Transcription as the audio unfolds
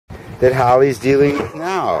that Holly's dealing with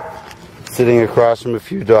now. Sitting across from a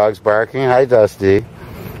few dogs barking. Hi, Dusty.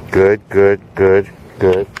 Good, good, good,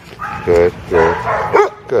 good, good, good,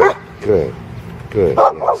 good, good, good,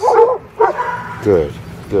 yes. Good,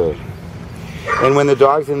 good. And when the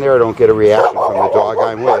dog's in there, I don't get a reaction from the dog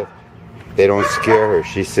I'm with. They don't scare her.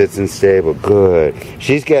 She sits and stable. Good.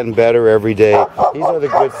 She's getting better every day. These are the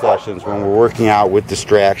good sessions when we're working out with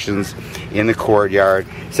distractions in the courtyard.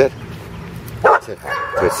 Sit. Sit.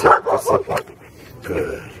 Good sit. Good sit.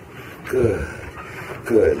 Good. Good.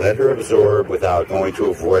 Good. Let her absorb without going to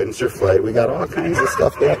avoidance or flight. We got all kinds of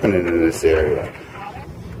stuff happening in this area.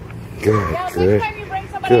 Good. Good.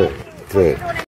 Good. Good.